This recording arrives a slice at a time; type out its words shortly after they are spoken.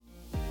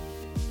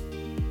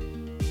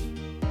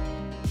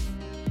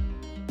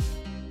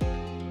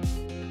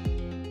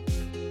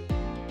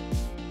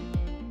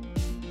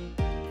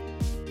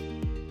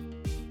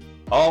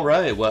All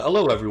right. Well,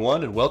 hello,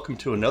 everyone, and welcome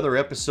to another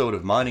episode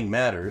of Mining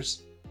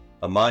Matters,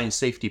 a mine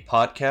safety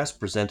podcast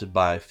presented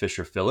by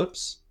Fisher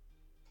Phillips.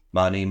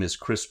 My name is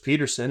Chris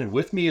Peterson, and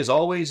with me, as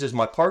always, is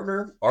my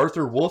partner,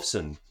 Arthur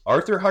Wolfson.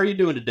 Arthur, how are you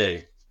doing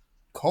today?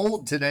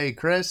 Cold today,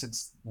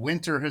 Chris.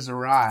 Winter has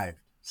arrived.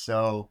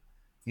 So,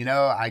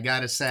 I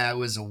got to say I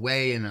was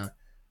away in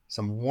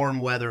some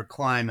warm weather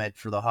climate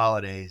for the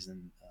holidays,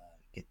 and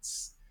I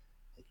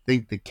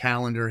think the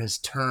calendar has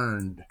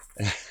turned.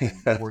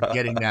 We're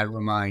getting that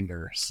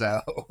reminder.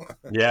 So,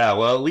 Yeah,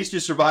 well, at least you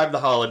survived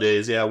the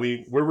holidays. Yeah,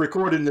 we're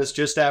recording this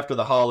just after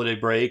the holiday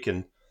break,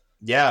 and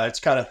yeah, it's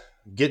kind of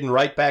getting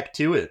right back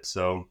to it.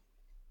 So,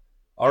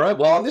 all right,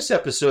 well, on this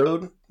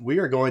episode, we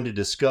are going to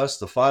discuss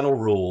the final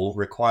rule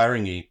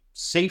requiring a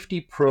safety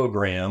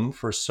program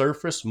for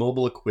surface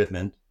mobile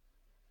equipment.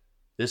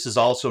 This is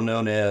also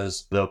known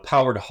as the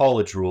powered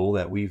haulage rule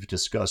that we've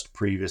discussed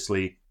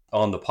previously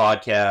on the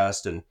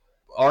podcast. And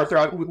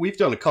Arthur, we've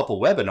done a couple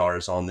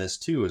webinars on this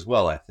too, as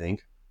well, I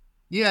think.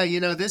 yeah,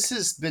 this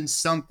has been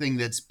something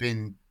that's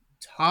been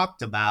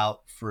talked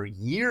about for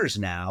years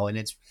now, and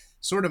it's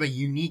sort of a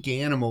unique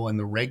animal in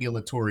the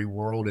regulatory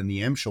world and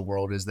the MSHA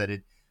world is that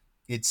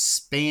it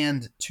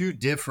spanned two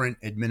different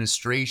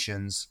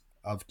administrations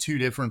of two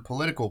different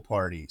political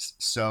parties.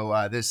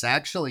 So this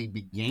actually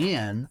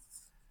began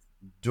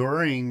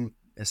during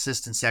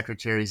Assistant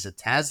Secretary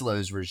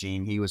Zataslo's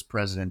regime. He was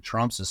President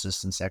Trump's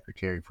Assistant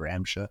Secretary for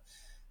MSHA.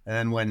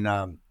 And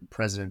when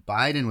President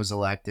Biden was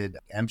elected,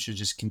 MSHA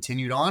just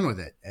continued on with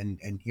it.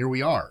 And here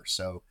we are.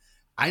 So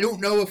I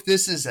don't know if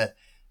this is an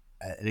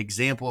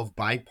example of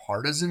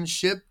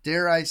bipartisanship,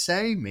 dare I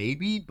say,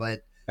 maybe,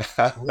 but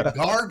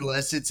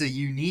regardless, it's a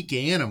unique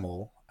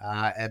animal,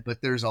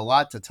 but there's a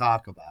lot to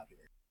talk about here.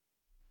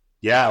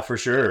 Yeah, for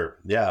sure.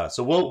 Yeah,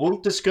 so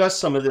we'll discuss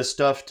some of this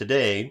stuff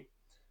today.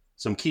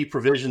 Some key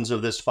provisions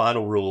of this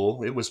final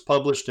rule. It was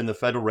published in the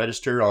Federal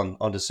Register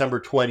on December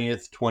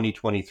 20th,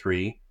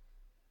 2023.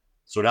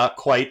 So not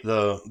quite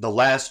the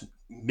last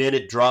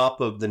minute drop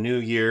of the new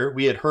year.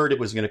 We had heard it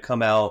was going to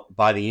come out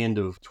by the end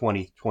of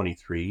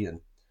 2023, and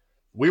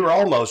we were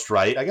almost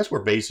right. I guess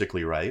we're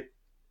basically right.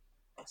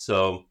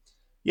 So,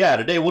 yeah,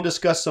 today we'll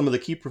discuss some of the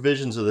key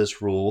provisions of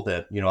this rule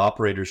that,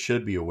 operators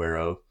should be aware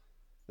of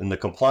and the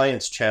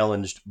compliance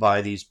challenged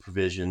by these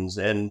provisions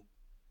and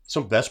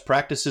some best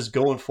practices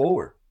going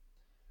forward.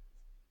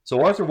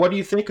 So, Arthur, what do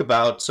you think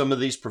about some of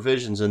these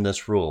provisions in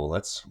this rule?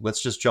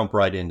 Let's just jump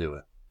right into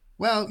it.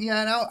 Well, yeah,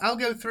 and I'll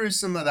go through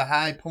some of the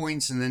high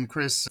points, and then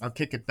Chris, I'll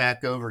kick it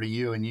back over to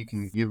you, and you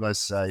can give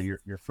us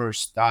your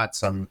first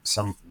thoughts on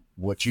some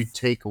what you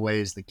take away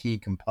as the key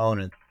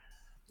component.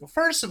 Well,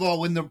 first of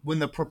all, when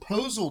the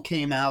proposal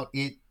came out,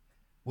 it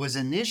was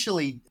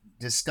initially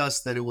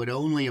discussed that it would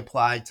only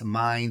apply to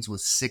mines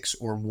with 6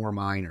 or more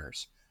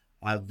miners.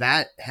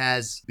 That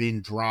has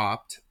been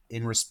dropped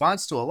in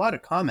response to a lot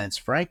of comments,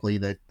 frankly,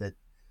 that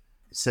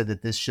said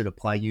that this should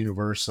apply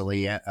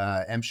universally.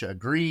 MSHA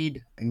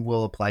agreed and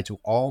will apply to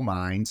all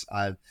mines.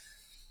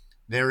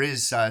 There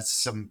is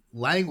some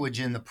language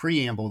in the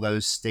preamble, though,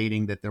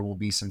 stating that there will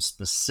be some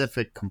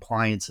specific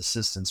compliance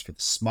assistance for the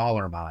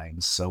smaller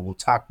mines. So we'll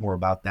talk more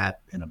about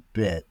that in a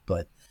bit.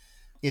 But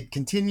it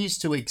continues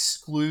to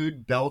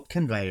exclude belt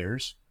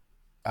conveyors.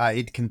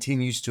 It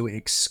continues to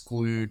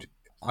exclude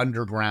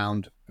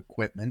underground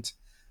equipment.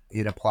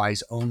 It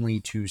applies only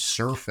to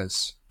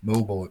surface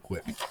mobile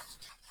equipment.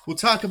 We'll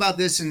talk about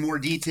this in more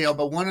detail,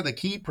 but one of the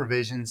key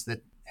provisions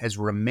that has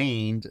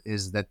remained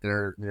is that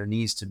there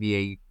needs to be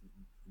a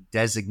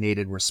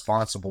designated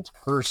responsible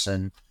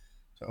person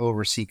to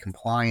oversee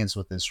compliance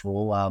with this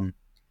rule.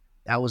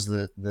 That was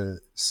the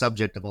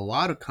subject of a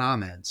lot of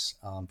comments.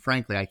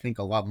 Frankly, I think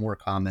a lot more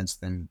comments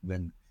than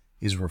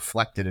is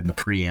reflected in the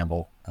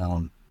preamble.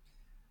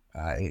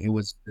 It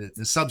was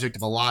the subject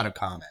of a lot of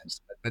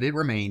comments, but it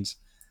remains.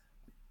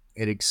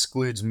 It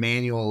excludes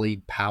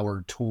manually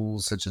powered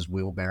tools such as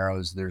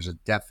wheelbarrows. There's a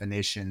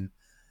definition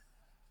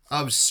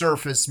of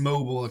surface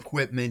mobile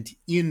equipment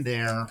in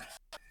there,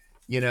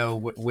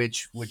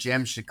 which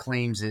MSHA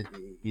claims it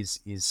is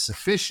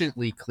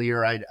sufficiently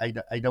clear.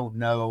 I don't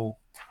know.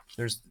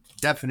 There's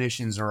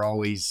definitions are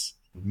always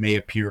may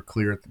appear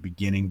clear at the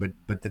beginning,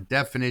 but the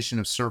definition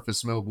of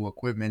surface mobile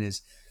equipment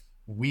is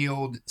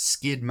wheeled,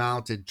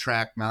 skid-mounted,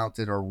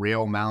 track-mounted, or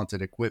rail-mounted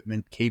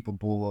equipment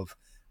capable of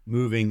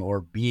moving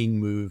or being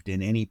moved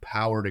in any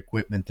powered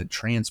equipment that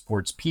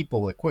transports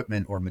people,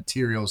 equipment, or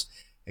materials,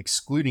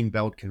 excluding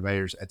belt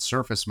conveyors at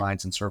surface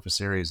mines and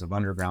surface areas of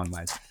underground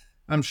mines.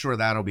 I'm sure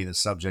that'll be the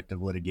subject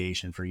of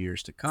litigation for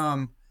years to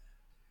come.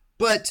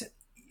 But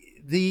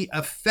the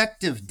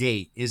effective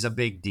date is a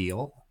big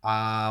deal.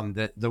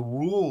 The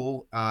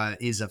rule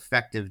is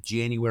effective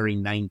January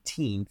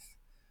 19th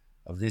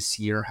of this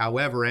year.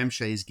 However,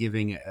 MSHA is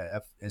giving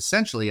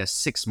essentially a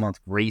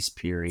 6-month grace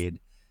period,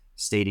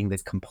 stating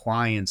that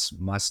compliance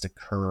must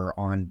occur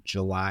on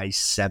July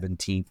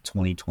 17th,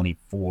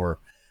 2024.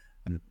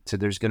 So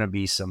there's going to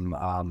be some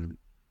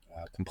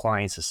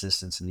compliance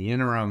assistance in the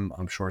interim.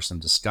 I'm sure some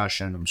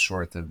discussion. I'm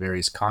sure at the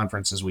various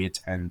conferences we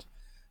attend,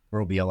 there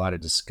will be a lot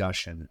of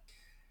discussion.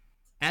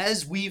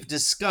 As we've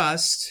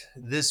discussed,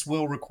 this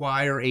will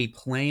require a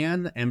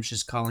plan.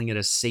 MSHA's calling it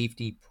a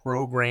safety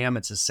program.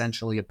 It's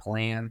essentially a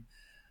plan.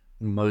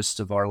 Most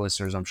of our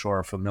listeners, I'm sure,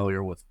 are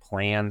familiar with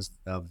plans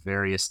of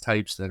various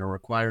types that are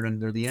required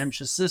under the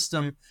MSHA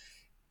system.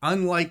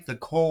 Unlike the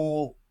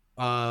coal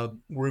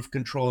roof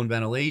control and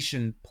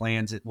ventilation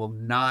plans, it will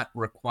not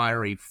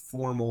require a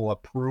formal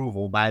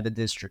approval by the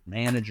district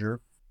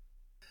manager.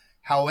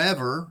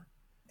 However,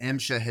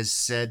 MSHA has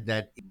said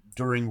that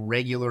during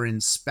regular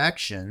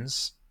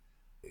inspections,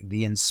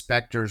 the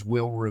inspectors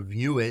will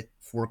review it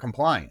for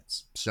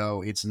compliance.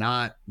 So it's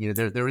not,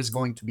 there is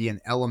going to be an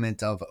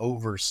element of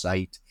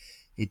oversight.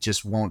 It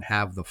just won't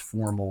have the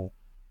formal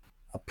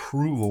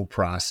approval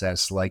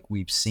process like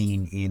we've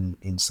seen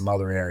in some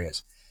other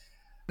areas.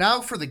 Now,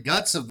 for the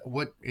guts of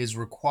what is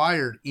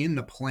required in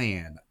the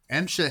plan,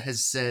 MSHA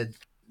has said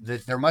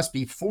that there must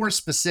be 4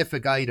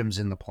 specific items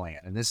in the plan,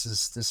 and this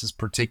is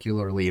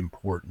particularly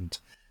important.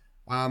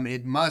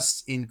 It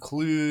must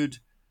include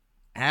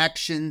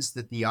actions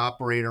that the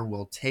operator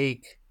will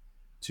take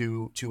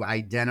to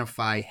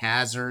identify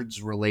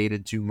hazards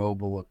related to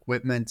mobile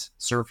equipment,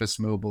 surface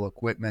mobile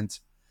equipment,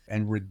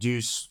 and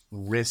reduce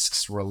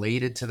risks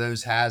related to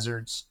those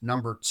hazards.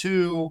 Number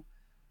 2,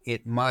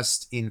 it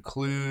must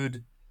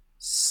include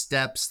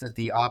steps that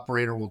the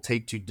operator will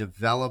take to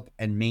develop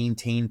and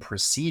maintain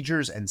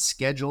procedures and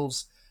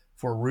schedules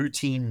for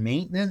routine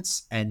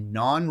maintenance and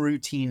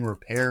non-routine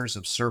repairs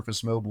of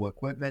surface mobile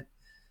equipment.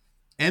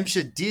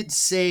 MSHA did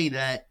say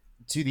that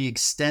to the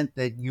extent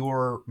that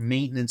your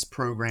maintenance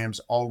programs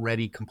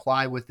already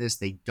comply with this,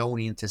 they don't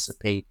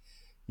anticipate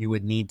you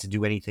would need to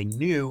do anything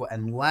new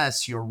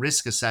unless your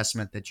risk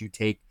assessment that you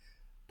take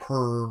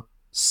per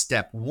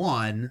step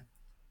 1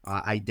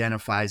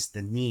 identifies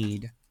the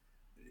need.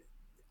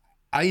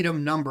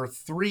 Item number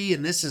 3,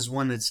 and this is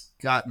one that's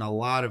gotten a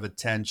lot of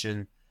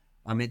attention,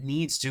 it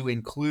needs to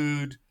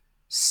include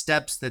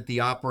steps that the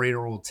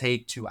operator will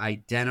take to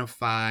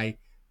identify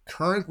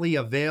currently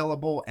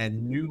available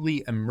and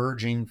newly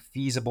emerging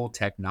feasible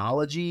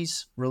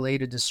technologies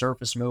related to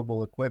surface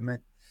mobile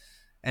equipment.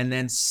 And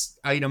then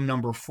item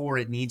number 4,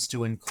 it needs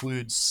to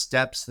include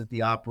steps that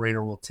the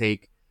operator will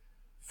take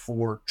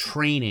for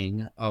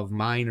training of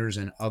miners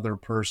and other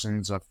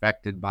persons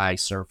affected by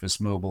surface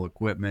mobile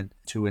equipment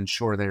to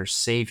ensure their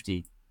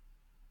safety.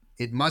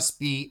 It must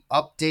be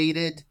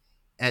updated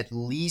at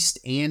least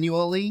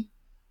annually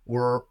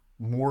or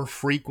more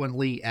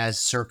frequently as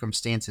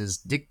circumstances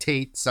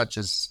dictate, such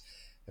as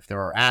if there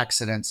are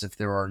accidents, if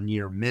there are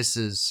near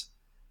misses,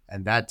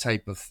 and that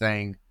type of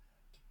thing.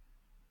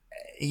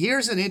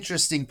 Here's an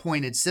interesting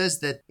point. It says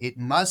that it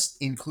must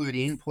include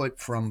input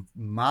from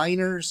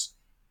miners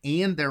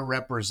and their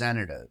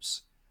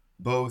representatives,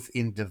 both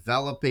in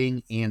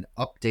developing and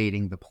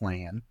updating the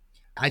plan.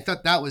 I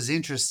thought that was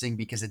interesting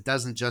because it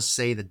doesn't just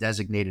say the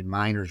designated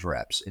miners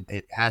reps.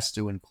 It has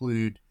to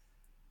include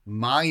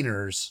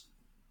miners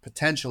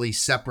potentially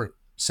separate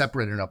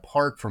and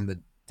apart from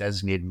the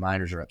designated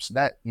miners reps. So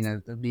that,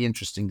 it'd be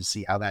interesting to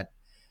see how that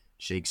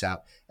shakes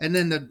out. And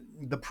then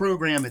the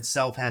program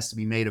itself has to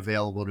be made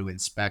available to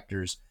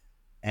inspectors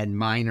and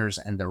miners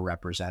and their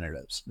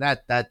representatives.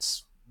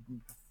 That's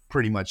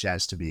pretty much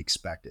as to be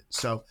expected.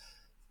 So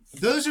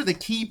those are the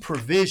key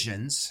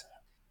provisions.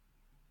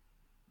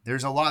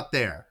 There's a lot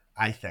there,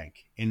 I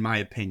think, in my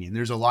opinion.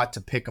 There's a lot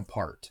to pick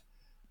apart.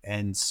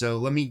 And so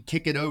let me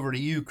kick it over to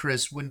you,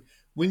 Chris.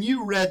 When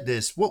you read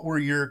this, what were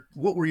your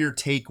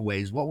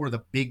takeaways? What were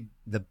the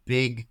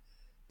big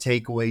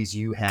takeaways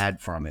you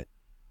had from it?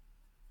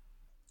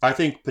 I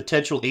think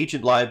potential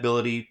agent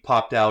liability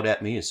popped out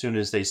at me as soon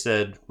as they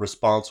said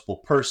responsible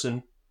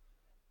person.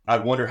 I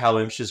wonder how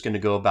MSHA is going to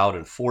go about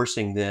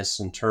enforcing this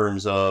in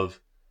terms of,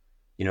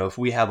 if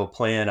we have a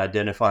plan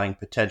identifying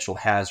potential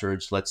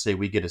hazards, let's say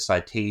we get a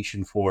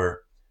citation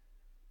for,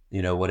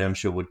 what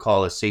MSHA would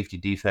call a safety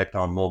defect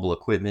on mobile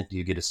equipment. Do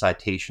you get a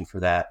citation for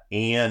that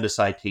and a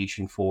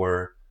citation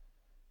for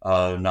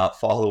not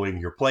following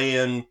your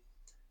plan?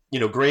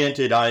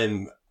 Granted, I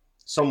am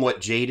somewhat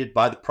jaded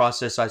by the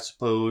process, I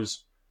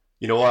suppose.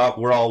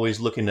 We're always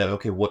looking at,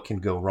 okay, what can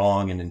go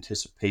wrong and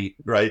anticipate,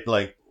 right?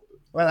 Like,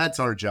 well, that's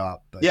our job.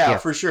 But yeah,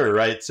 for sure,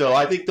 right? So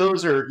I think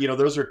those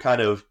are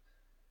kind of,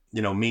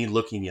 me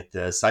looking at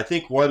this. I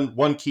think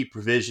one key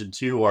provision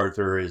too,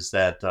 Arthur, is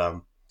that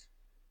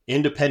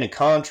independent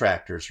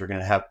contractors are going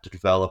to have to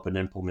develop and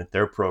implement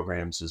their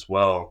programs as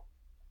well.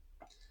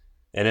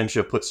 And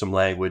MSHA put some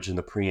language in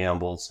the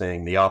preamble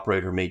saying the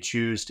operator may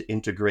choose to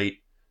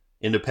integrate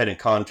independent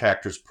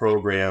contractors'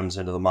 programs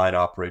into the mine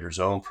operator's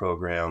own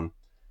program,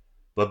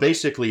 but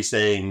basically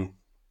saying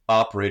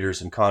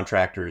operators and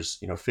contractors,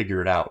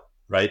 figure it out,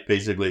 right?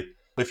 Basically,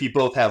 if you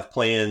both have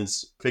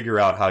plans, figure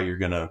out how you're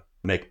going to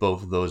make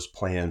both of those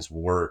plans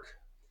work.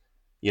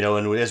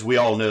 And as we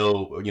all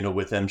know,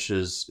 with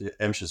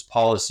MSHA's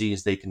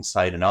policies, they can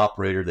cite an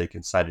operator, they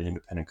can cite an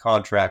independent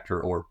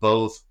contractor, or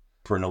both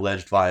for an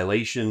alleged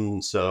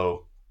violation.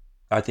 So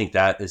I think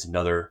that is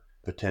another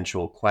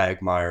potential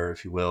quagmire,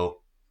 if you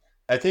will.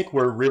 I think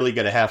we're really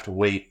going to have to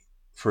wait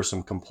for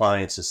some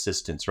compliance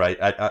assistance, right?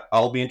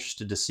 I'll be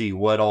interested to see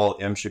what all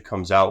MSHA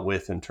comes out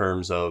with in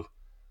terms of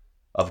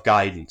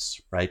guidance,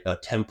 right? A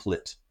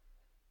template.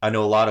 I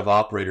know a lot of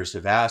operators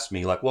have asked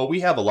me, like, well,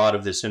 we have a lot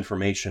of this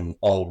information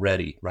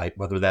already, right?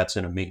 Whether that's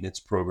in a maintenance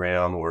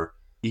program or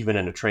even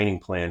in a training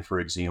plan, for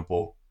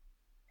example.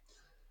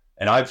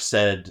 And I've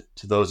said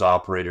to those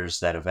operators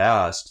that have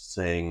asked,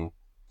 saying,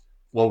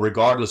 well,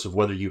 regardless of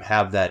whether you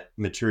have that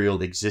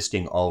material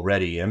existing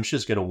already, MSHA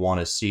is going to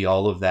want to see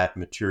all of that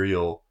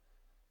material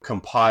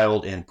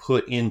compiled and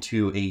put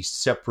into a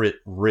separate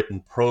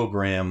written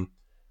program,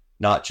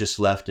 not just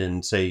left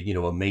in, say,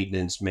 a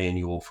maintenance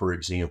manual, for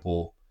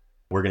example.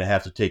 We're going to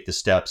have to take the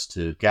steps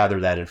to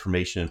gather that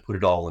information and put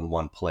it all in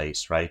one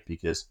place, right?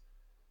 Because,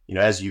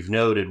 as you've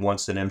noted,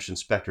 once an MSHA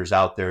inspector's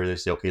out there, they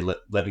say, okay,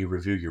 let me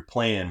review your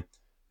plan.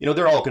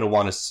 They're all going to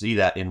want to see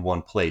that in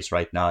one place,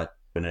 right? Not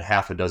in a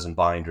half a dozen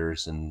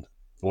binders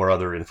or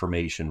other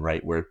information,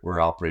 right? Where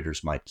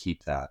operators might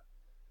keep that.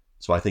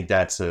 So I think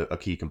that's a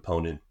key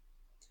component.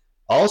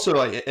 Also,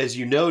 as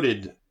you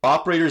noted,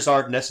 operators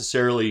aren't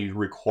necessarily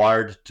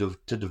required to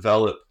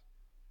develop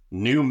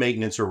new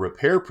maintenance or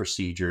repair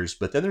procedures,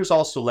 but then there's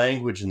also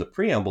language in the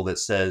preamble that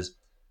says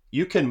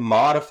you can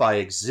modify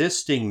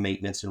existing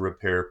maintenance and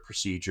repair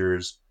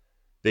procedures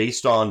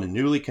based on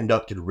newly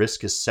conducted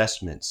risk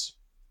assessments.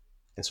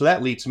 And so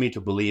that leads me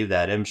to believe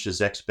that MSHA's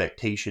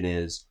expectation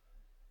is,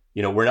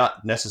 we're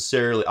not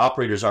necessarily,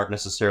 operators aren't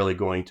necessarily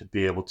going to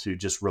be able to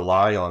just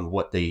rely on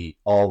what they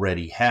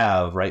already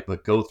have, right?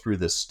 But go through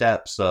the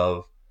steps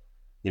of,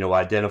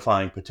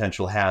 identifying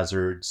potential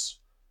hazards,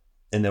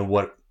 and then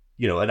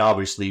and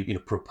obviously,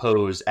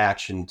 propose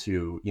action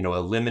to,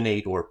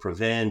 eliminate or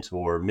prevent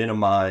or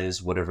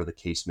minimize, whatever the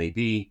case may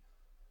be,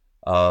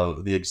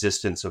 the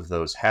existence of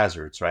those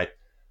hazards, right?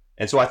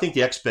 And so I think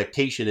the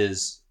expectation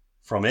is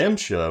from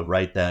MSHA,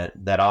 right,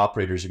 that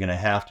operators are going to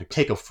have to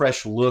take a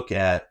fresh look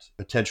at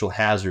potential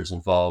hazards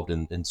involved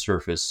in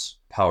surface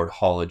powered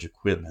haulage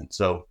equipment.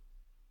 So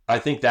I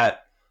think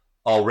that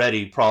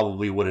already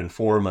probably would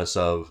inform us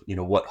of,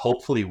 what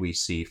hopefully we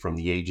see from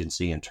the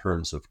agency in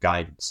terms of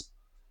guidance.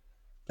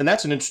 And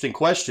that's an interesting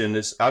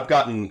question. I've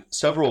gotten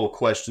several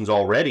questions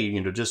already,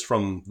 just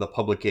from the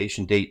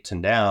publication date to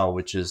now,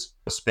 which is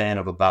a span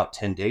of about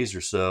 10 days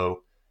or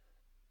so.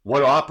 What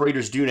do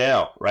operators do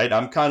now, right?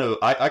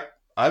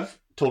 I've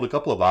told a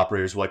couple of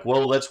operators, like,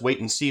 well, let's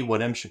wait and see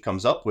what MSHA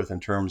comes up with in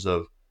terms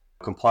of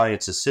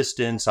compliance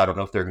assistance. I don't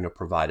know if they're going to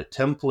provide a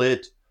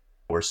template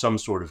or some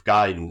sort of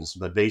guidance,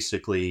 but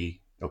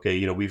basically,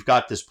 okay, we've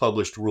got this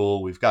published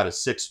rule, we've got a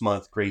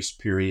 6-month grace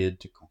period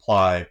to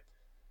comply.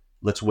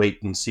 Let's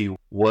wait and see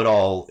what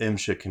all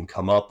MSHA can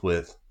come up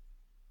with.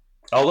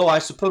 Although I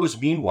suppose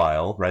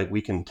meanwhile, right,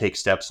 we can take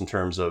steps in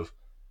terms of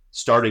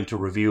starting to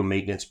review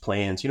maintenance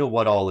plans,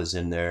 what all is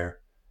in there,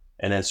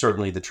 and then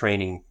certainly the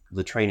training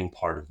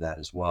part of that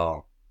as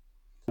well.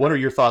 What are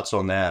your thoughts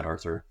on that,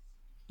 Arthur?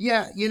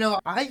 Yeah,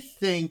 I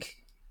think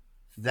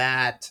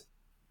that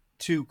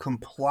to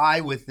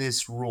comply with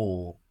this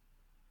rule,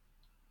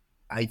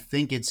 I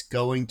think it's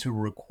going to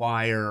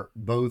require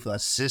both a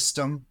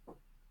system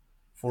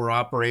for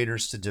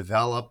operators to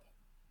develop,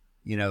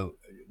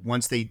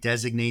 once they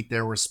designate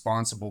their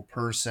responsible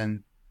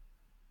person,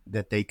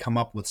 that they come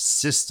up with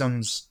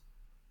systems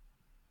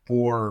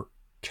for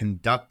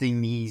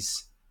conducting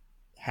these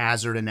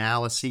hazard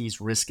analyses,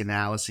 risk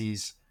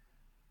analyses,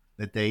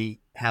 that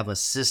they have a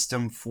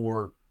system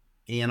for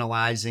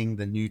analyzing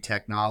the new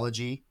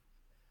technology.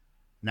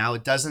 Now,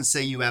 it doesn't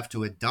say you have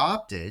to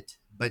adopt it,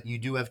 but you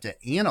do have to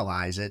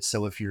analyze it.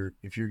 So if you're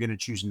going to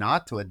choose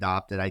not to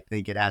adopt it, I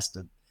think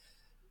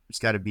there's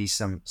got to be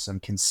some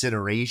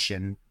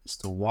consideration as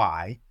to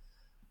why.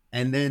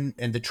 And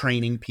the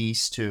training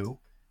piece too,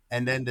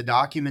 and then the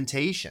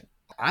documentation.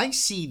 I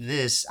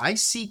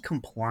see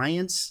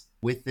compliance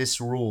with this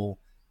rule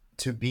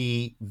to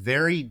be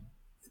very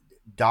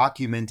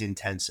document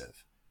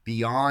intensive,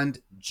 beyond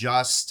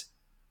just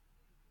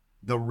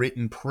the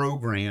written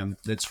program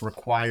that's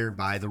required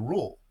by the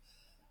rule.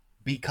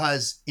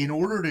 Because in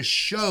order to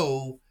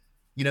show,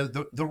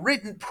 the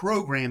written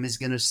program is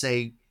going to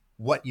say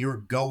what you're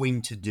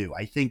going to do.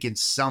 I think in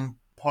some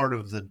part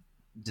of the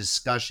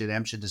discussion,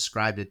 MSHA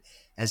described it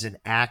as an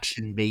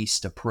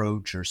action-based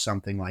approach or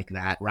something like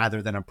that,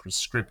 rather than a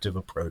prescriptive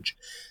approach.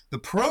 The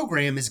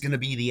program is going to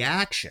be the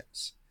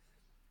actions,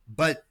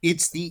 but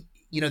it's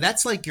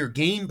that's like your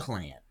game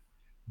plan.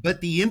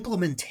 But the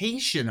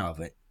implementation of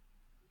it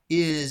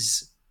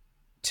is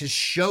to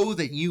show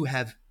that you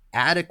have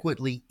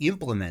adequately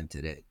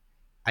implemented it.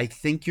 I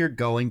think you're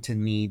going to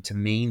need to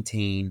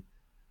maintain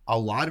a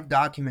lot of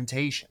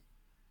documentation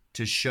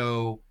to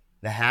show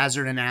the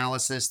hazard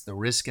analysis, the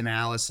risk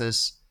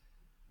analysis,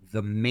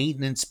 the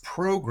maintenance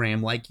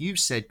program. Like you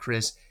said,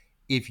 Chris,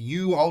 if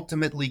you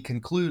ultimately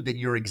conclude that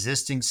your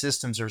existing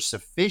systems are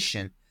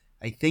sufficient,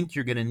 I think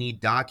you're going to need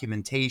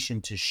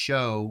documentation to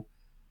show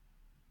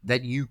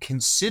that you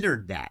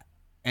considered that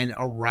and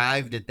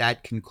arrived at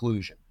that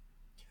conclusion.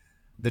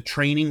 The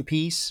training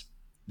piece,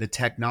 the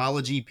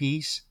technology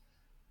piece,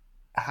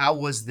 how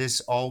was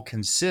this all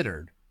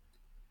considered?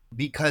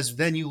 because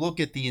then you look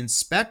at the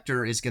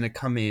inspector is going to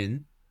come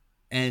in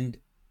and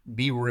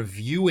be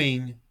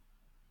reviewing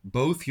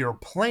both your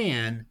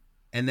plan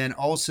and then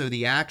also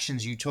the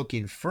actions you took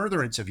in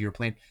furtherance of your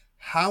plan.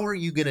 How are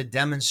you going to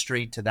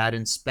demonstrate to that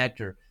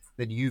inspector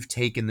that you've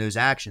taken those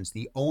actions?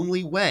 The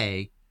only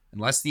way,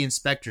 unless the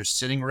inspector's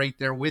sitting right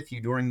there with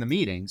you during the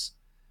meetings,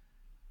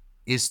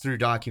 is through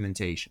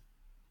documentation.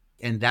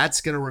 And that's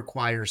going to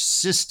require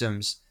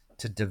systems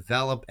to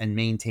develop and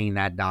maintain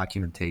that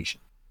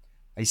documentation.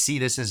 I see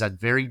this as a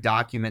very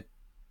document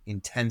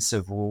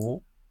intensive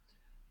rule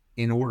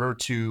in order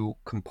to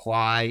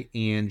comply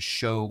and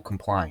show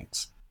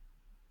compliance.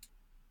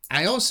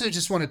 I also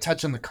just want to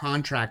touch on the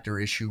contractor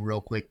issue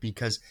real quick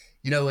because,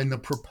 in the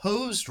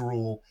proposed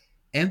rule,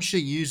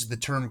 MSHA used the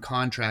term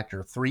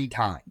contractor 3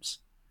 times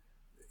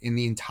in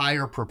the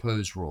entire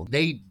proposed rule.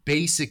 They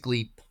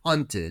basically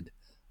punted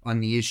on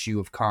the issue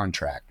of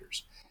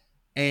contractors.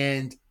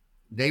 And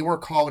they were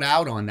called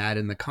out on that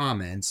in the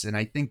comments. And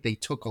I think they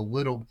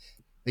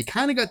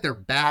kind of got their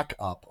back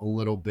up a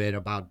little bit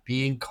about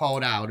being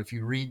called out. If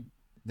you read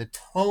the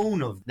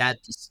tone of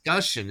that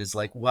discussion is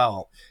like,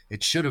 well,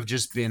 it should have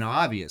just been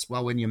obvious.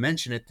 Well, when you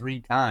mention it 3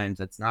 times,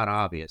 that's not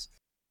obvious.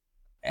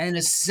 And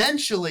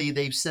essentially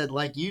they've said,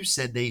 like you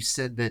said, they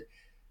said that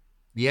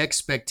the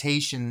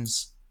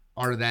expectations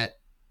are that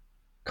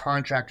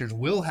contractors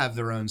will have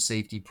their own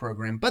safety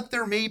program, but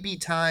there may be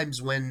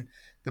times when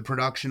the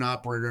production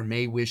operator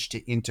may wish to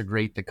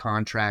integrate the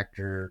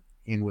contractor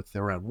in with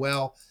their own.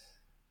 Well,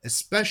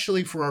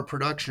 especially for our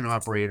production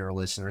operator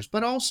listeners,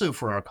 but also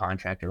for our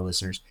contractor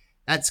listeners,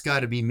 that's got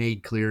to be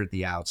made clear at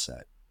the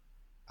outset.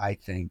 I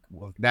think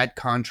that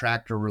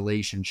contractor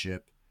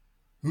relationship,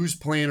 whose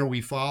plan are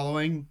we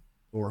following,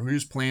 or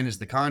whose plan is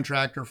the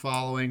contractor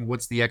following?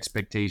 What's the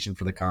expectation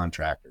for the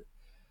contractor?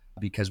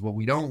 Because what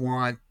we don't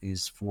want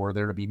is for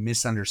there to be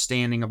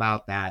misunderstanding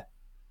about that.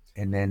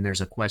 And then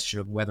there's a question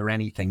of whether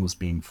anything was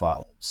being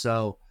followed.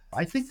 So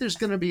I think there's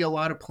going to be a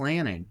lot of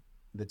planning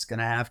that's going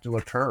to have to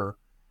occur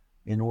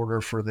in order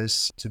for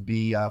this to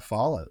be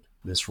followed,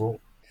 this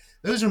rule.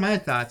 Those are my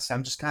thoughts.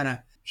 I'm just kind of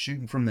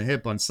shooting from the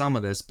hip on some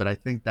of this, but I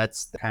think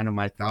that's kind of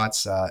my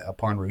thoughts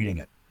upon reading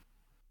it.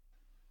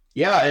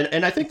 Yeah,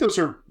 and I think those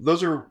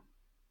are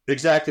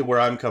exactly where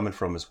I'm coming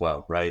from as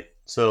well, right?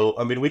 So,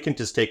 I mean, we can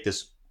just take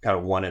this kind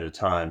of one at a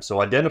time.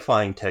 So,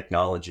 identifying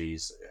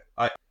technologies.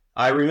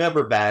 I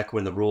remember back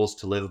when the Rules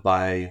to Live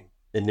By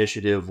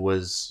initiative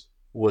was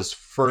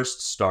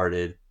first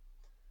started,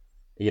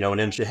 and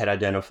MSHA had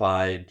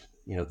identified,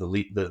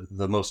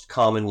 the most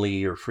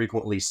commonly or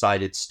frequently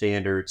cited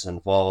standards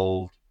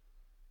involved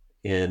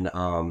in,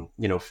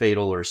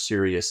 fatal or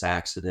serious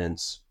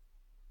accidents.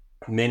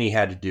 Many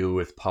had to do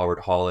with powered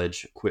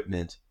haulage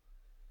equipment.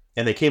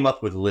 And they came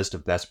up with a list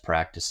of best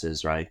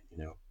practices, right?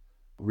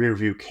 Rear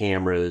view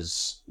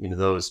cameras,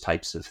 those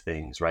types of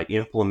things, right?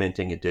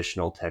 Implementing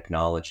additional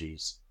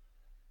technologies.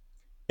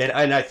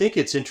 And I think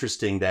it's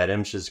interesting that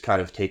MSHA's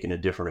kind of taken a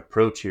different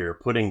approach here,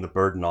 putting the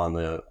burden on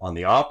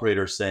the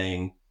operator,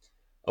 saying,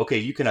 okay,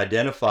 you can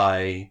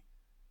identify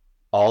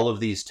all of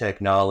these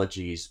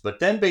technologies, but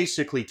then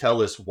basically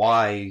tell us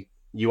why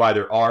you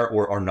either are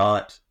or are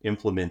not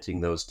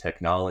implementing those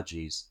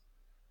technologies.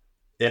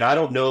 And I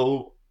don't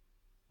know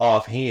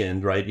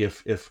offhand, right,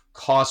 if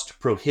cost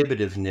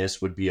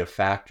prohibitiveness would be a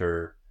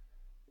factor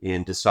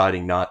in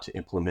deciding not to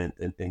implement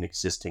an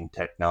existing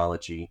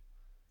technology.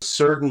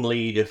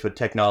 Certainly, if a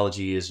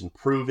technology isn't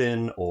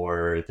proven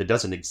or if it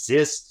doesn't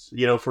exist,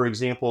 for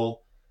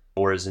example,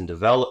 or is in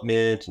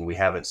development and we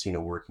haven't seen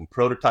a working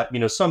prototype,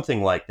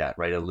 something like that,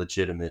 right? A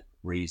legitimate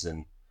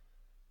reason.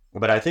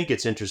 But I think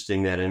it's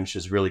interesting that MSHA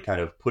is really kind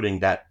of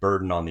putting that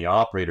burden on the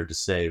operator to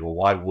say, well,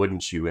 why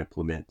wouldn't you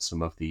implement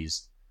some of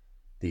these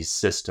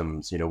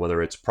systems,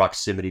 whether it's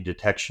proximity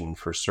detection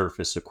for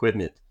surface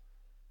equipment.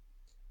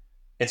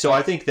 And so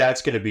I think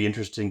that's going to be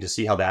interesting to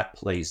see how that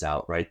plays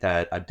out, right?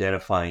 That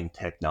identifying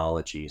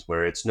technologies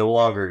where it's no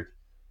longer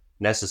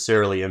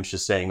necessarily MSHA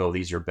saying, oh,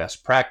 these are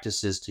best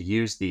practices to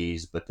use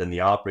these, but then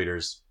the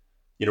operators,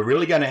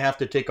 really going to have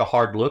to take a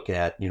hard look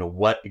at,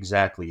 what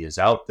exactly is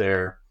out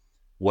there,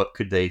 what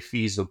could they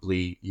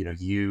feasibly,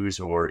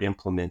 use or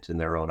implement in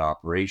their own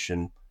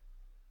operation.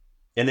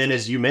 And then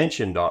as you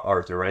mentioned,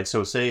 Arthur, right?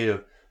 So say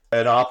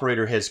an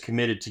operator has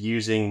committed to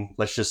using,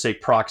 let's just say,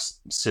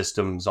 prox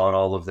systems on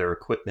all of their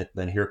equipment.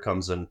 Then here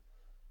comes a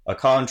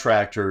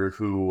contractor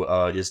who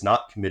is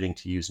not committing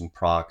to using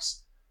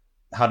prox.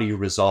 How do you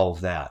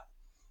resolve that?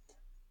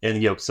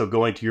 And, so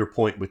going to your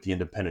point with the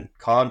independent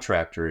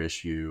contractor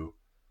issue,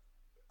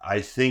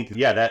 I think,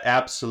 that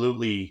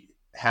absolutely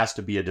has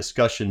to be a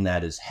discussion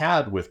that is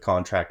had with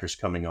contractors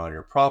coming on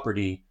your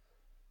property.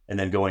 And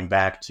then going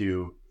back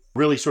to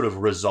really sort of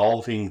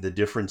resolving the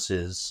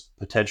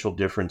potential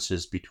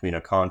differences between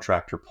a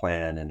contractor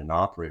plan and an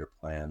operator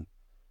plan.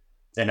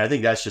 And I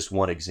think that's just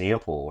one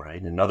example,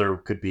 right? Another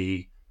could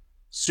be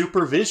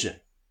supervision,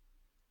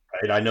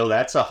 right? I know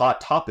that's a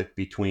hot topic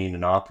between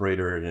an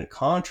operator and a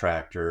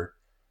contractor,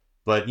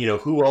 but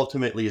who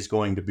ultimately is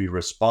going to be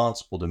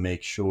responsible to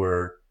make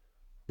sure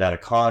that a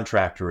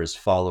contractor is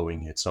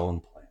following its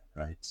own plan?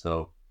 right?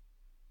 So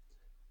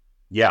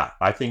yeah,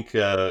 I think,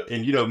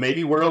 and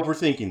maybe we're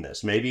overthinking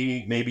this.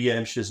 Maybe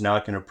MSHA is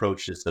not going to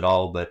approach this at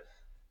all, but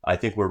I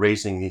think we're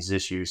raising these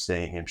issues,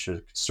 saying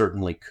MSHA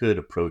certainly could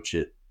approach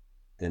it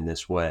in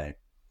this way.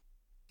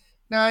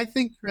 Now, I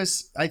think,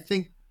 Chris, I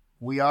think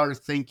we are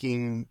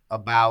thinking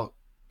about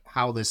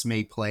how this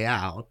may play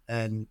out,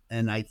 and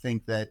I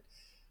think that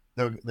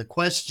the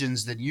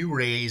questions that you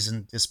raise,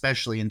 and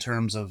especially in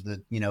terms of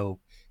the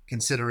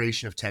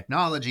consideration of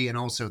technology and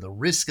also the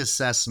risk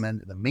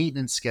assessment, the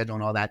maintenance schedule,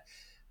 and all that,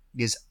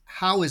 is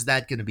how is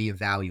that going to be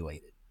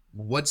evaluated?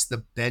 What's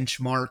the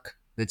benchmark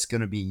that's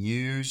going to be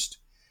used?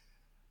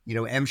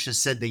 MSHA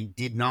said they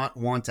did not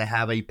want to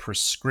have a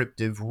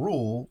prescriptive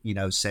rule,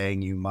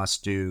 saying you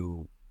must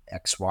do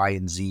X, Y,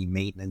 and Z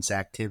maintenance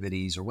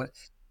activities or what.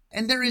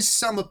 And there is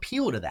some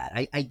appeal to that.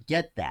 I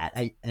get that.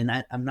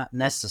 I'm not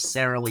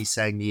necessarily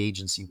saying the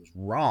agency was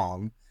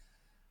wrong,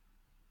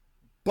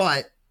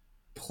 but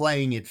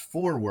playing it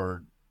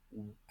forward,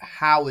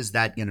 how is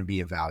that going to be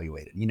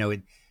evaluated?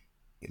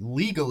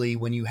 Legally,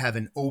 when you have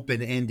an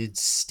open-ended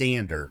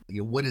standard,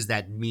 what does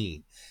that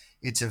mean?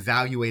 It's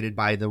evaluated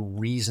by the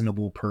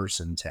reasonable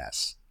person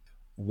test.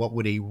 What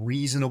would a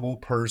reasonable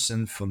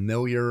person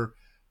familiar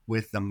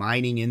with the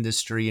mining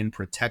industry and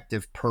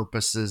protective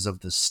purposes of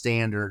the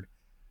standard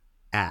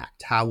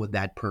act? How would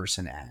that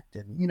person act?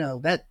 And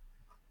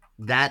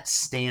that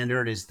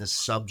standard is the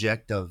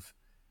subject of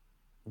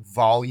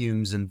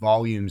volumes and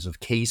volumes of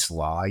case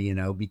law,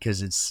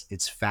 because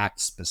it's fact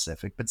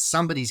specific, but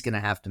somebody's going to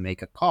have to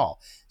make a call.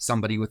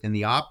 Somebody within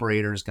the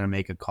operator is going to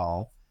make a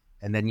call,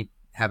 and then you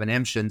have an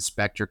MSHA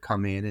inspector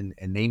come in,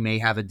 and they may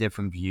have a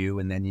different view,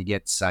 and then you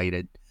get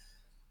cited.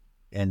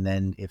 And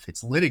then if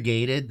it's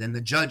litigated, then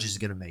the judge is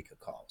going to make a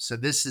call. So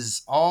this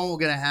is all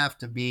going to have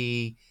to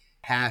be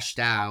hashed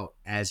out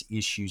as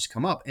issues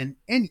come up. And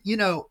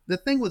the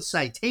thing with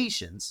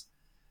citations,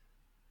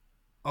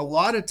 a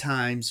lot of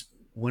times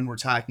when we're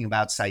talking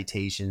about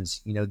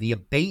citations, the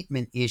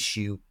abatement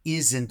issue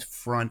isn't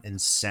front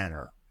and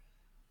center.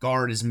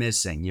 Guard is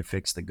missing, you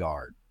fix the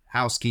guard.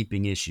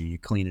 Housekeeping issue, you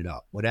clean it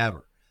up,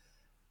 whatever.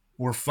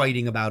 We're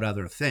fighting about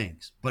other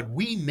things. But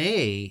we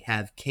may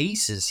have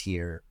cases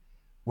here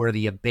where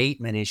the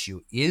abatement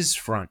issue is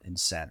front and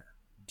center.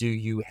 Do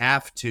you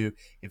have to,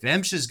 if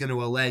MSHA is going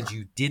to allege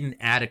you didn't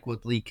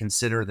adequately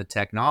consider the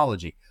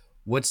technology,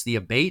 what's the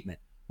abatement?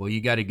 Well,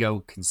 you got to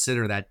go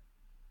consider that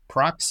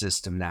proc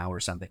system now or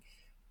something.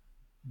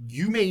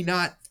 You may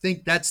not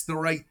think that's the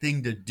right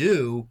thing to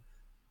do,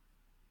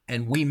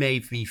 and we may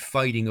be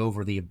fighting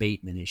over the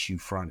abatement issue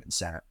front and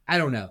center. I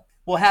don't know.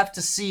 We'll have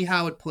to see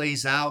how it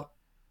plays out.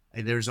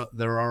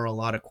 There are a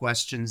lot of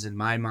questions in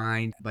my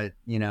mind, but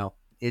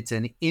it's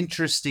an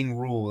interesting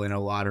rule in a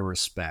lot of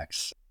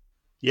respects.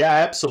 Yeah,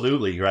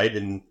 absolutely, right.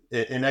 And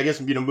I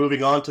guess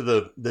moving on to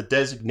the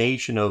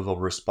designation of a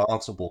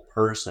responsible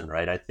person,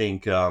 right? I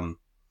think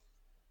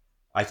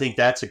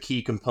that's a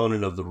key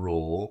component of the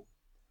rule.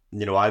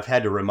 I've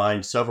had to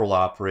remind several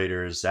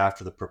operators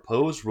after the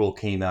proposed rule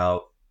came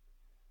out,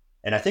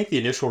 and I think the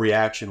initial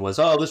reaction was,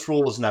 "Oh, this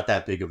rule is not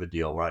that big of a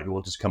deal, right?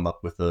 We'll just come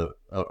up with a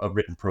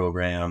written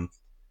program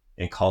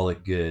and call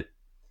it good."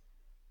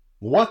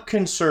 What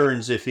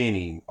concerns, if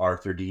any,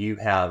 Arthur, do you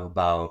have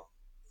about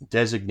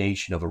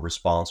designation of a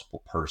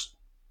responsible person?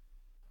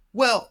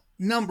 Well,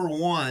 number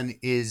one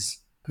is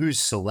who's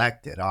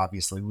selected.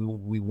 Obviously,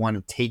 we want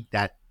to take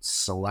that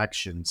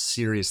selection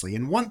seriously.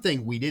 And one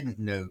thing we didn't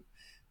note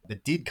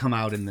that did come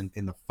out in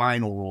the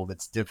final rule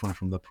that's different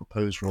from the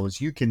proposed rule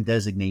is you can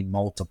designate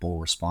multiple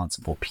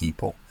responsible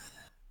people.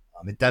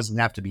 It doesn't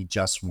have to be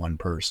just one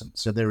person.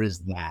 So there is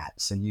that.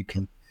 So you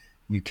can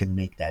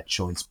make that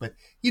choice. But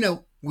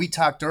we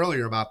talked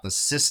earlier about the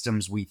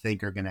systems we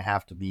think are going to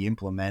have to be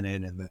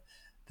implemented and the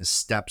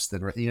steps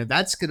that are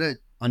that's going to,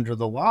 under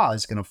the law,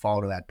 is going to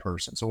fall to that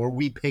person. So are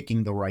we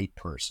picking the right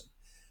person?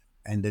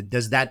 And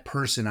does that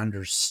person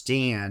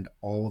understand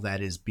all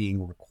that is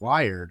being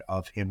required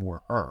of him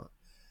or her?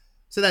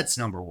 So that's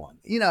number one.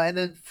 And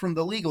then from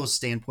the legal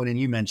standpoint, and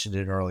you mentioned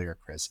it earlier,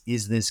 Chris,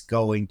 is this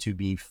going to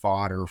be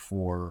fodder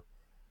for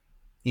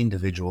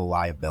individual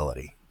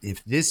liability?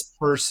 If this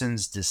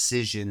person's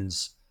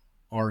decisions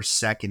are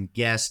second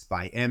guessed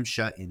by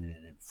MSHA in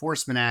an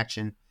enforcement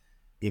action,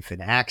 if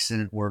an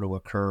accident were to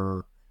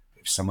occur,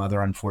 if some other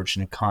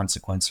unfortunate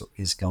consequence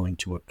is going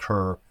to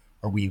occur,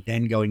 are we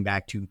then going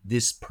back to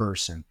this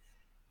person?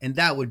 And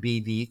that would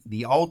be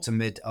the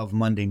ultimate of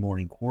Monday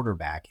morning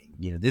quarterbacking.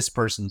 This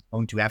person's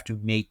going to have to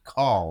make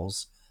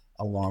calls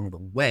along the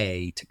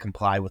way to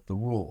comply with the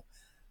rule.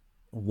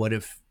 What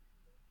if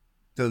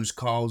those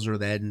calls are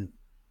then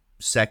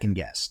second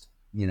guessed?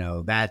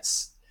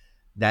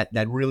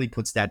 That really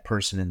puts that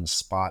person in the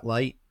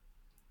spotlight.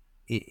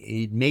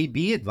 It may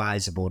be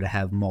advisable to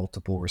have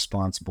multiple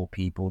responsible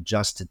people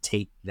just to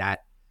take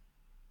that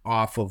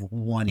off of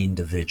one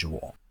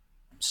individual.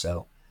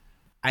 So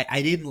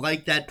I didn't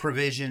like that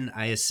provision.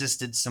 I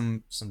assisted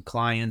some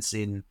clients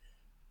in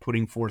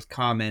putting forth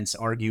comments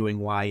arguing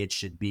why it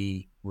should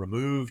be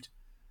removed.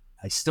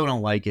 I still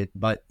don't like it,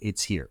 but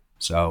it's here.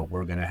 So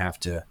we're going to have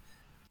to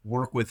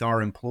work with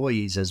our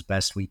employees as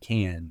best we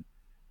can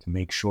to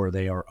make sure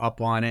they are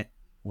up on it,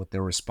 what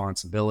their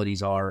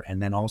responsibilities are,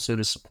 and then also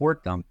to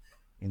support them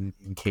in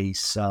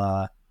case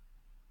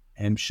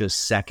MSHA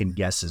second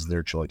guesses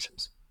their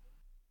choices.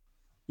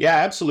 Yeah,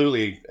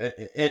 absolutely.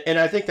 And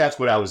I think that's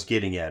what I was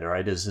getting at,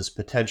 right? Is this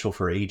potential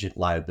for agent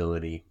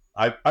liability.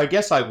 I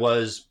guess I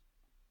was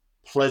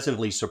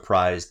pleasantly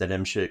surprised that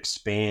MSHA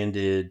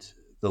expanded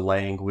the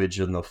language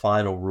in the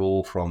final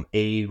rule from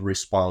a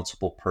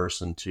responsible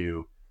person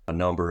to a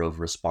number of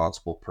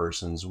responsible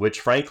persons, which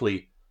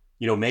frankly,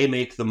 may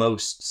make the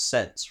most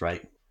sense,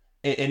 right?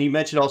 And you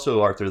mentioned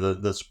also, Arthur,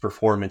 this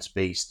performance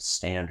based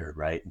standard,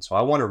 right? And so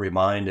I want to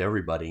remind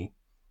everybody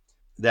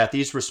that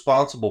these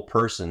responsible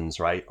persons,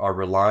 right, are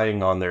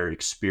relying on their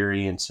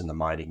experience in the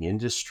mining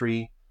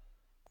industry,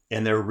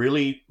 and they're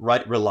really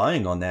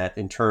relying on that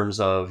in terms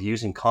of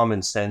using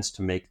common sense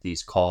to make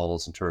these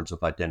calls in terms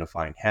of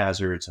identifying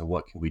hazards and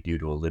what can we do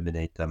to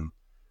eliminate them.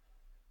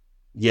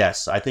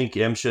 Yes, I think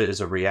MSHA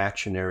is a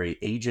reactionary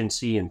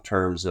agency in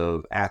terms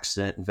of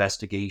accident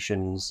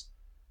investigations.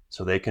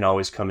 So they can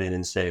always come in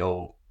and say,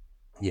 oh,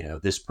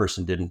 this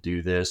person didn't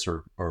do this,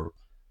 or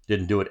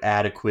didn't do it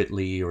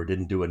adequately, or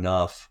didn't do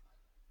enough.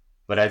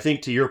 But I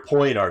think to your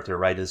point, Arthur,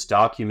 right, this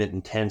document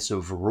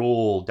intensive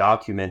rule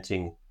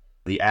documenting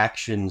the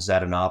actions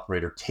that an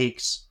operator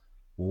takes,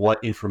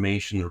 what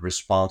information the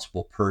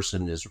responsible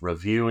person is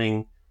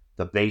reviewing,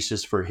 the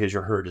basis for his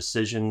or her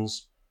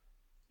decisions.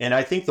 And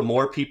I think the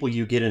more people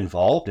you get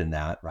involved in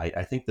that, right,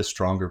 I think the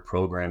stronger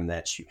program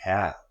that you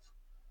have.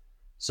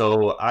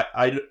 So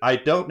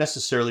I don't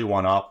necessarily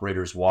want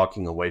operators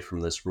walking away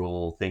from this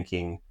rule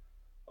thinking,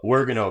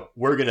 we're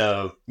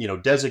gonna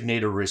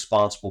designate a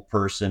responsible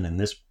person, and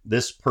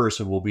this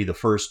person will be the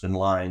first in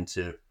line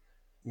to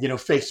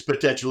face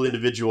potential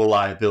individual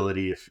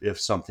liability if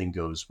something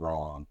goes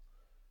wrong.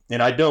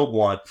 And I don't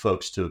want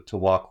folks to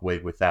walk away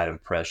with that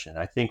impression.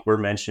 I think we're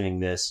mentioning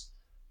this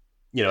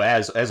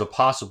as a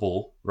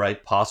possible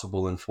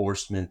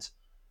enforcement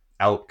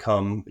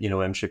outcome.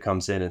 MSHA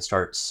comes in and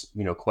starts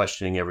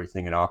questioning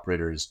everything an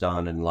operator has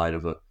done in light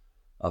of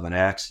an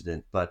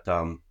accident. But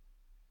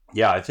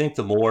yeah, I think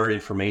the more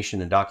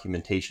information and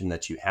documentation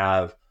that you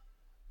have,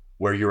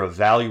 where you're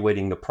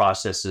evaluating the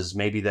processes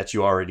maybe that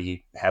you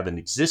already have in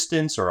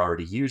existence or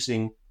already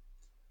using,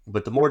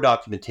 but the more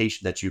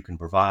documentation that you can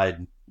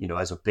provide,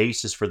 as a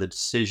basis for the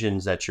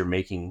decisions that you're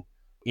making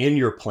in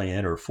your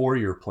plan or for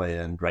your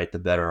plan, right, the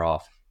better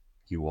off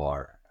you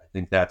are. I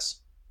think that's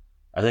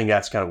kind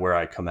of where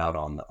I come out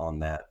on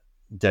that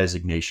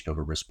designation of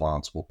a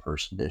responsible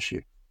person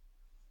issue.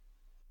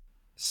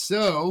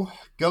 So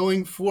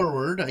going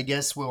forward, I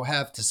guess we'll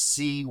have to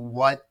see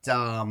what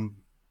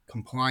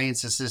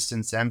compliance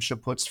assistance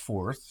MSHA puts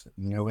forth.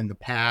 In the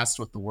past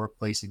with the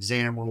workplace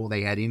exam rule,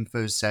 they had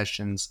info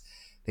sessions,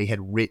 they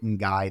had written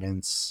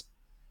guidance.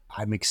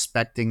 I'm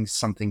expecting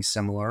something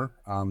similar.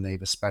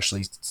 They've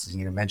especially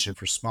mentioned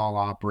for small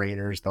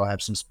operators, they'll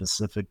have some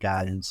specific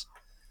guidance.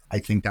 I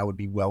think that would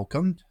be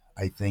welcomed.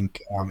 I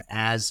think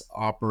as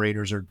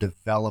operators are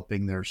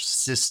developing their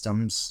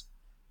systems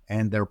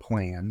and their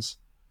plans,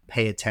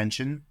 pay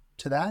attention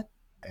to that,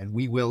 and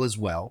we will as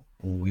well.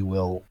 We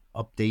will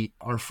update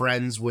our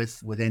friends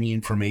with any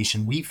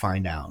information we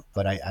find out,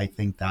 but I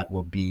think that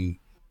will be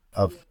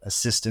of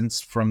assistance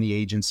from the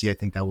agency. I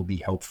think that will be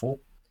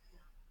helpful.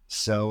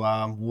 So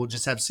we'll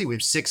just have to see. We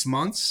have 6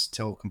 months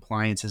till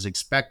compliance is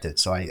expected.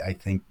 So I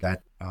think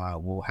that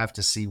we'll have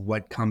to see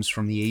what comes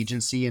from the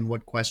agency and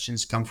what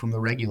questions come from the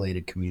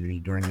regulated community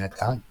during that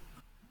time.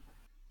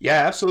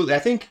 Yeah, absolutely. I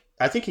think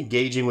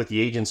engaging with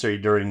the agency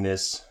during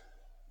this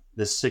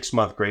 6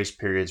 month grace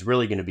period is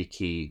really going to be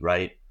key,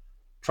 right?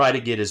 Try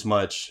to get as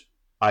much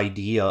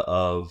idea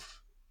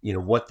of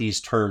what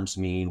these terms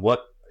mean,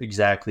 what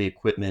exactly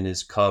equipment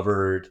is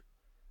covered,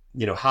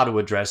 how to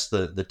address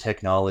the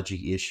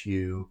technology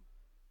issue.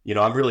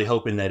 I'm really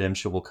hoping that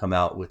MSHA will come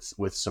out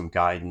with some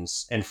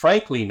guidance, and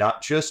frankly,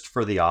 not just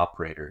for the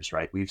operators,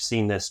 right? We've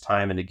seen this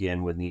time and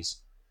again when these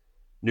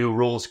new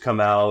rules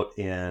come out,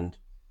 and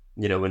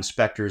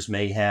inspectors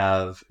may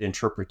have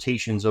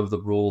interpretations of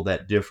the rule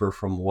that differ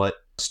from what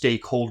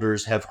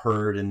stakeholders have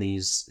heard in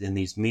these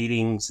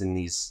meetings, in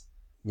these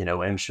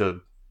MSHA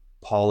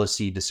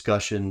policy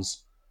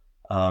discussions.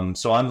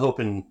 So I'm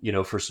hoping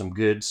for some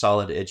good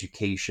solid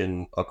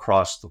education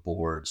across the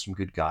board, some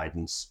good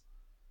guidance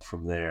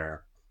from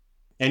there.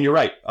 And you're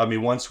right. I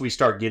mean, once we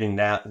start getting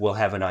that, we'll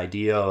have an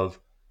idea of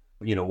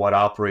what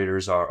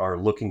operators are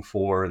looking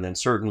for, and then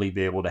certainly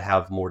be able to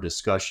have more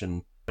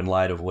discussion in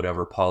light of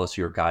whatever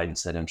policy or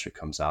guidance that MSHA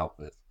comes out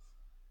with.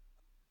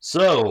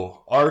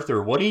 So,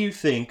 Arthur, what do you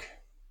think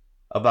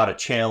about a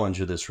challenge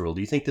of this rule?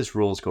 Do you think this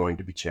rule is going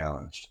to be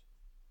challenged?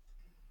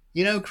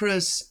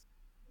 Chris,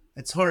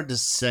 it's hard to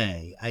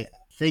say. I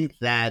think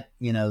that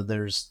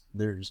there's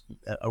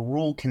a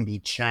rule can be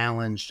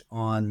challenged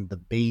on the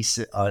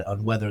basis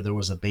on whether there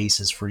was a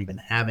basis for even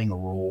having a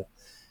rule,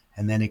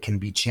 and then it can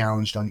be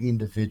challenged on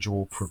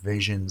individual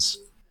provisions.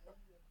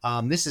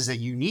 This is a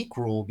unique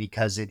rule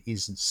because it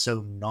is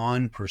so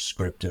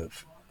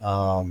non-prescriptive.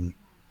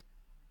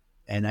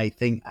 And I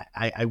think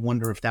I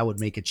wonder if that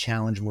would make a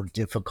challenge more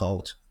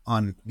difficult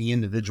on the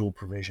individual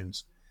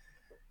provisions.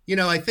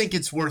 I think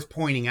it's worth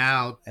pointing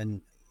out,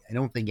 and I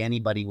don't think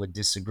anybody would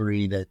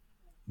disagree, that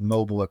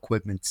mobile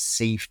equipment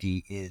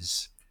safety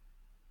is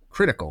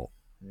critical.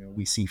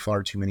 We see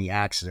far too many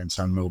accidents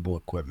on mobile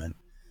equipment.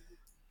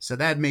 So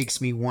that makes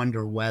me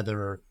wonder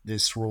whether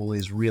this rule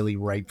is really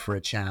ripe for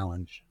a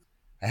challenge.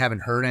 I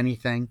haven't heard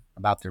anything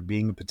about there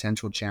being a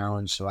potential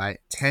challenge, so I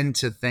tend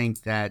to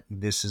think that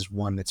this is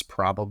one that's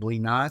probably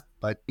not,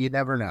 but you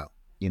never know.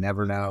 You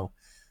never know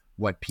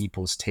what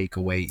people's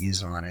takeaway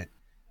is on it.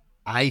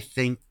 I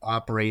think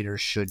operators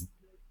should,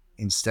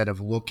 instead of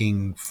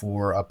looking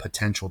for a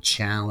potential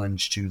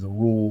challenge to the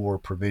rule or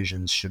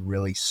provisions, should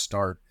really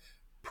start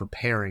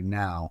preparing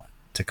now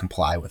to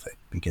comply with it,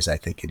 because I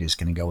think it is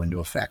going to go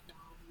into effect.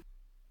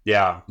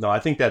 Yeah, no, I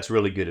think that's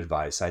really good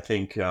advice. I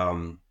think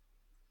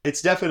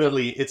it's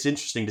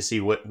interesting to see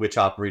which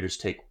operators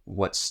take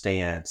what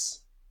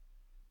stance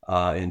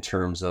in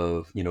terms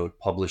of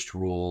published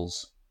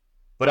rules.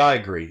 But I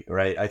agree,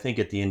 right? I think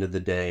at the end of the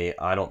day,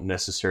 I don't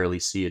necessarily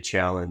see a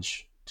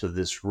challenge to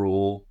this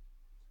rule.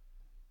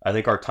 I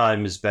think our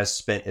time is best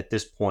spent at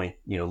this point,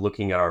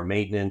 looking at our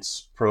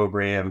maintenance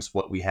programs,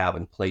 what we have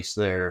in place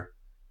there,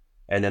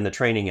 and then the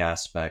training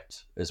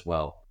aspect as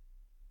well.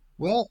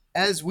 Well,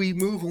 as we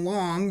move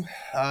along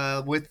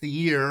with the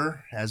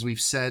year, as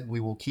we've said, we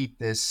will keep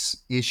this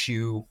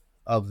issue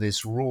of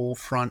this rule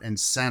front and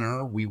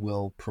center. We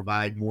will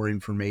provide more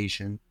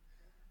information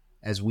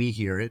as we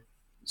hear it.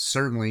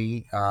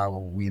 Certainly,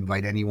 we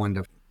invite anyone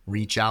to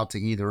reach out to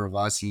either of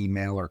us,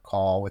 email or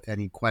call, with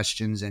any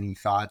questions, any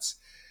thoughts.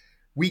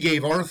 We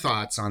gave our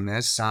thoughts on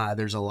this.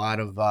 There's a lot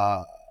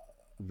of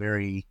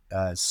very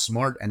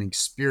smart and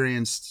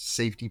experienced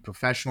safety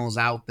professionals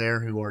out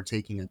there who are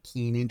taking a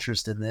keen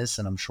interest in this,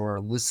 and I'm sure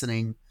are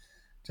listening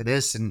to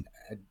this, and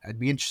I'd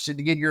be interested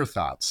to get your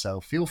thoughts. So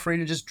feel free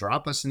to just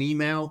drop us an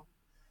email,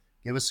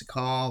 give us a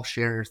call,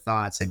 share your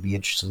thoughts. I'd be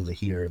interested to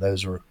hear.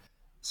 Those were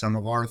some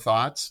of our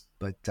thoughts,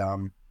 but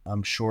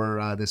I'm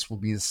sure this will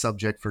be the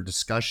subject for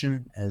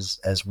discussion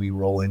as we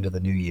roll into the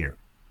new year.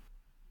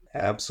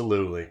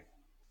 Absolutely.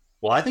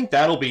 Well, I think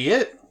that'll be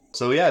it.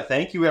 So, yeah,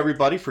 thank you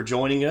everybody for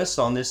joining us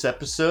on this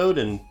episode,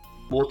 and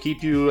we'll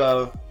keep you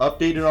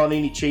updated on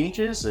any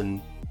changes, and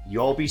you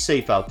all be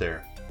safe out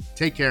there.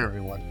 Take care,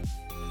 everyone.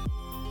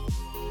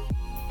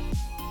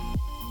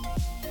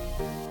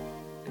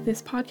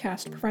 This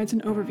podcast provides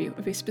an overview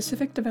of a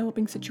specific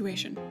developing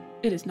situation.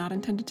 It is not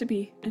intended to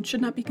be and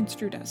should not be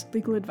construed as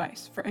legal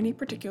advice for any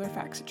particular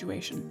fact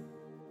situation.